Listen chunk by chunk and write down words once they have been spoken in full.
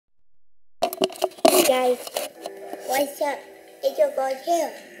guys, what's up? It's your girl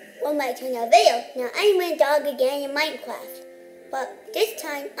here. Welcome back to another video. Now I'm with dog again in Minecraft, but this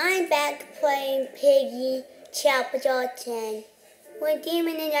time I'm back playing Piggy Chapter 10. When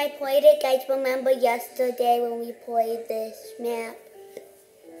Demon and I played it, guys, remember yesterday when we played this map?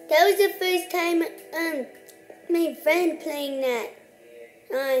 That was the first time my friend playing that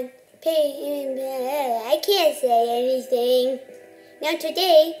on Piggy. I can't say anything. Now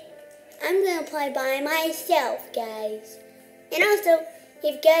today, I'm going to play by myself, guys. And also,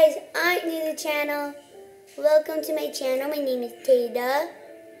 if you guys aren't new to the channel, welcome to my channel. My name is Tata.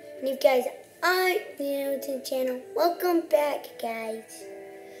 And if you guys aren't new to the channel, welcome back, guys.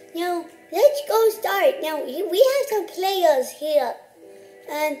 Now, let's go start. Now, we have some players here.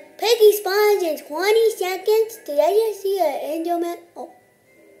 And Piggy spawns in 20 seconds. Did I just see an Enderman?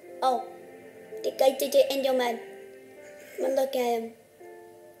 Oh, the guy did the Enderman.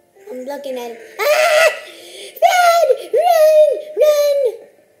 I'm looking at him. Ah! Run!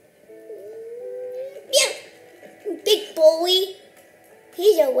 Yeah! Big bully.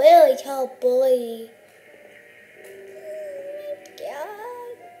 He's a really tall bully.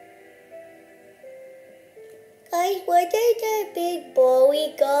 God. Guys, where did the big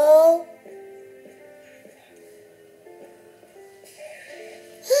bully go?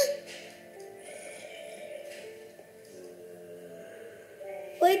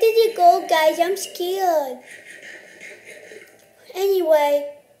 Where did it go, guys? I'm scared.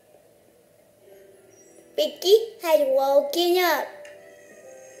 Anyway, Piggy has woken up.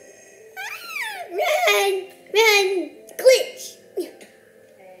 Run! Glitch!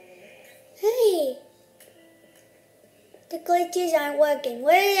 Hey, the glitches aren't working.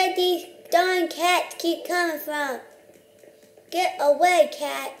 Where did these darn cats keep coming from? Get away,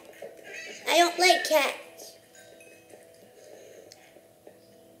 cat. I don't like cats.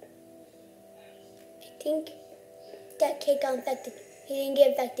 I think that kid got infected. He didn't get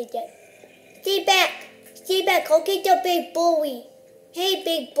infected yet. Stay back. Go get the big bully. Hey,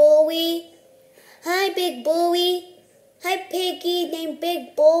 big bully. Hi, big bully. Hi, Piggy named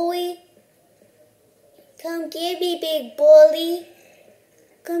Big Bully. Come get me, big bully.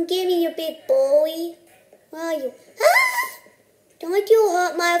 Come get me, you big bully. Where are you? Ah! Don't you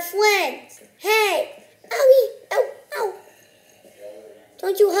hurt my friends. Hey. Owie. Ow.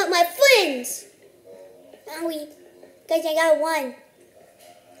 Don't you hurt my friends. Owie. Guys, I got one.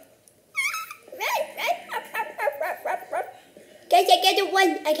 Run. Guys, I got the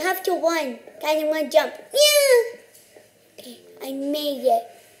one. I have to one. Guys, I'm gonna jump. Yeah. Okay, I made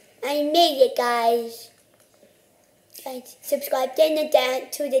it, guys. Guys, subscribe to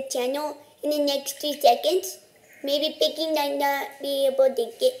the channel in the next 3 seconds. Maybe Piggy might not be able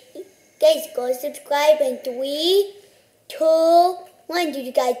to get. Guys, go subscribe in 3, 2, 1. Did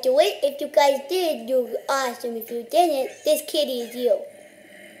you guys do it? If you guys did, you're awesome. If you didn't, this kitty is you.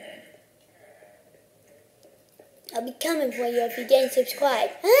 I'll be coming for you if you didn't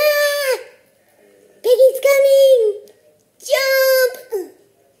subscribe. Ah! Piggy's coming! Jump!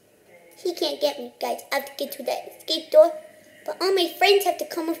 He can't get me, guys. I have to get to that escape door. But all my friends have to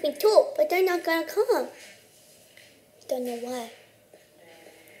come with me too. But they're not gonna come. I don't know why.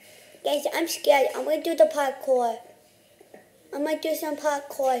 Guys, I'm scared. I'm gonna do the parkour. I'm gonna do some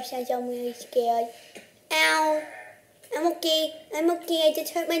parkour since I'm really scared. Ow! I'm okay. I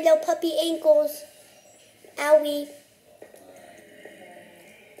just hurt my little puppy ankles. Owie.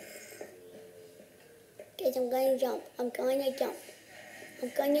 Guys, I'm gonna jump. I'm gonna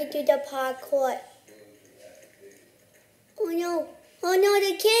do the parkour. Oh no,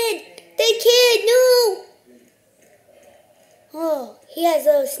 the kid, no! Oh, he has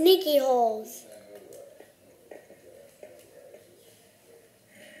little sneaky holes.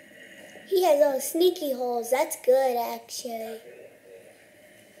 That's good, actually.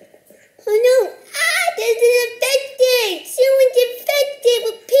 Oh no! Ah, this is infected! Someone's infected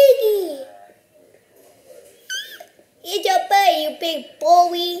with Piggy! It's your buddy, you big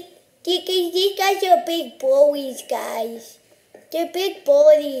bully. These guys are big bullies, guys. They're big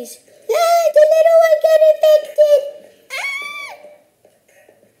bullies. Ah, the little one got infected! Ah!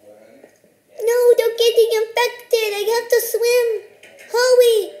 No, they're getting infected. I have to swim.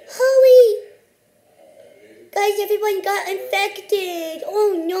 Hurry! Guys, everyone got infected.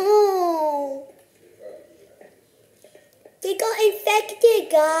 Oh no. They got infected,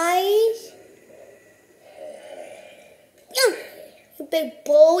 guys. You big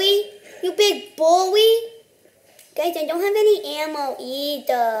bully. Guys, I don't have any ammo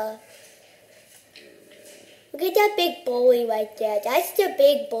either. Look at that big bully right there. That's the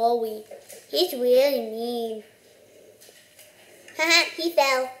big bully. He's really mean. Haha, he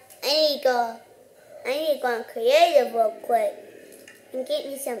fell. There you go. I need to go on creative real quick and get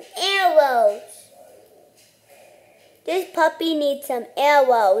me some arrows. This puppy needs some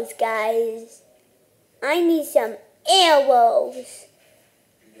arrows, guys. I need some arrows.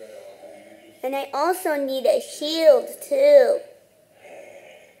 And I also need a shield, too.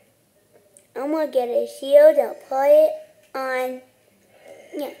 I'm going to get a shield and put it on.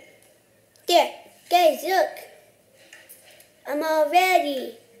 Yeah. There. Guys, look. I'm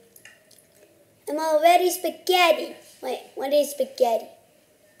already spaghetti. Wait, what is spaghetti?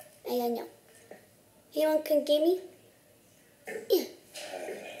 I don't know. Anyone can give me? Yeah.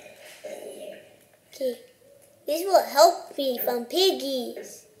 Okay. This will help me from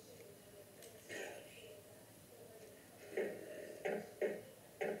piggies.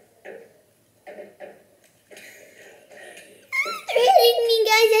 They're hitting me,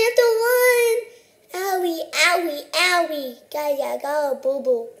 guys. I have to run. Owie, owie, owie. Guys, I got a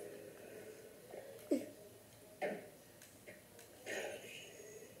boo-boo.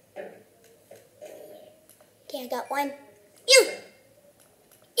 Okay, I got one. You!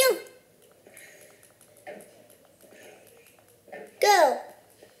 Go!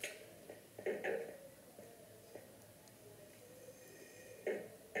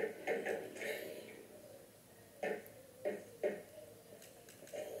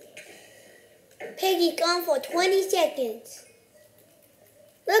 Piggy gone for 20 seconds.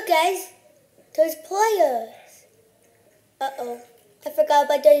 Look, guys. There's players. Uh-oh. I forgot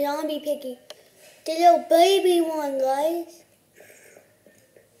about the zombie piggy. The little baby one, guys.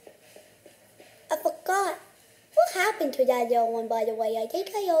 I forgot. What happened to that little one, by the way? I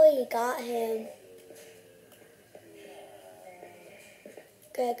think I already got him.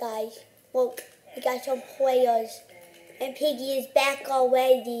 Okay, guys. Look, we got some players. And Piggy is back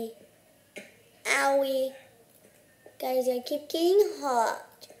already. Owie. Guys, I keep getting hot.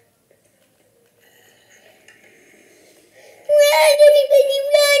 Run, everybody,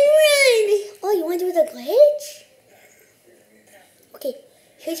 run! Oh, you want to do the glitch? Okay,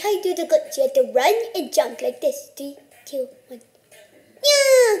 here's how you do the glitch. You have to run and jump like this. 3, 2, 1.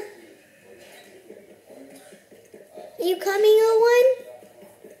 Yeah! Are you coming, little one?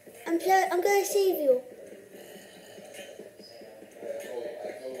 I'm gonna save you.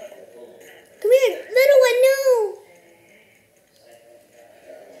 Come here, little one, no!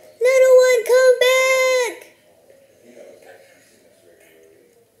 Little one, come back!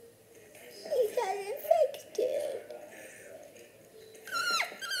 He got infected.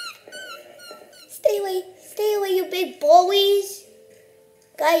 Stay away, you big bullies.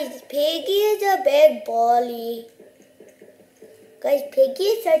 Guys, Piggy is a big bully. Guys, Piggy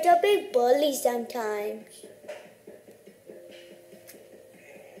is such a big bully sometimes.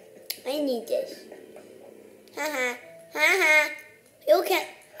 I need this. Haha, haha. You can't.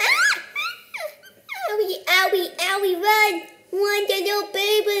 Ah! Owie, owie, owie, run! Run, the little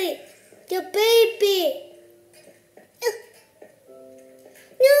baby! The baby!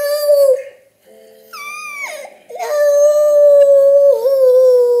 No! No!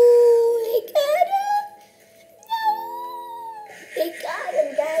 They got him! No! They got him,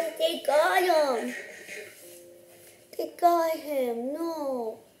 guys! They got him! They got him!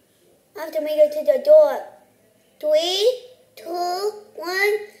 No! I have to make it to the door. 3, 2,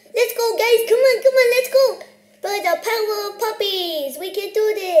 1. Let's go, guys! Come on, let's go! By the power of puppies! We can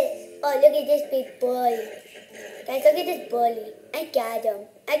do this! Oh, look at this big boy. Guys, look at this bully. I got him.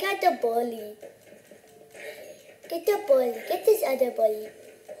 I got the bully. Get the bully. Get this other bully.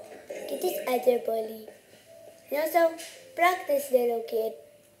 Get this other bully. And also, block this little kid.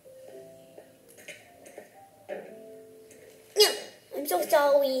 No, I'm so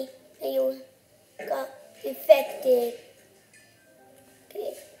sorry that you got infected.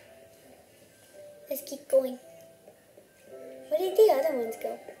 Okay. Let's keep going. Where did the other ones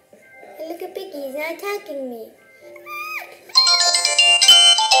go? And look at Piggy, he's not attacking me.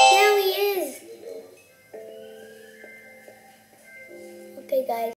 Now he is. Okay, guys.